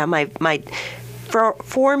agree. Yeah,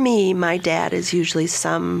 for me, my dad is usually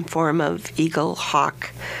some form of eagle,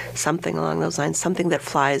 hawk, something along those lines, something that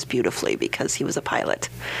flies beautifully because he was a pilot.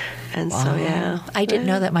 And so, yeah. I didn't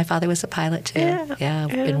know that my father was a pilot, too. Yeah,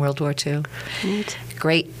 in World War II. Neat.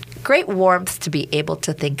 Great warmth to be able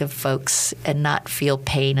to think of folks and not feel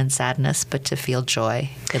pain and sadness, but to feel joy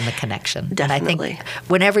in the connection. Definitely. And I think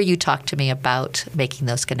whenever you talk to me about making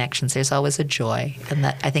those connections, there's always a joy, and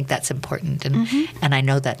I think that's important. And I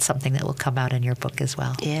know that's something that will come out in your book as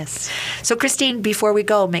well. Yes. So, Christine, before we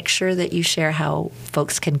go, make sure that you share how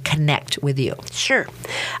folks can connect with you. Sure.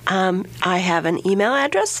 I have an email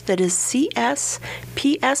address that is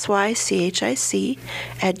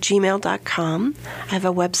cspsychic@gmail.com. I have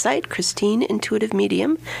a website,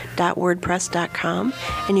 ChristineIntuitiveMedium.wordpress.com,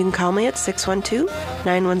 and you can call me at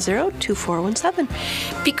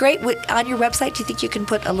 612-910-2417. Be great. On your website, do you think you can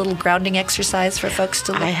put a little grounding exercise for folks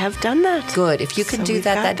to look? I have done that. Good. If you can do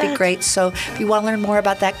that, that'd be great. So if you want to learn more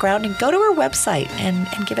about that grounding, go to our website and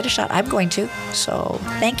give it a shot. I'm going to. So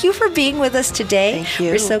thank you for being with us today. Thank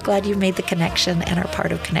you. We're so glad you made the connection and are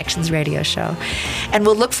part of Connections Radio Show. And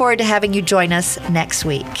we'll look forward to having you join us next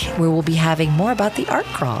week, where we'll be having more about the art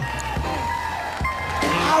crawl.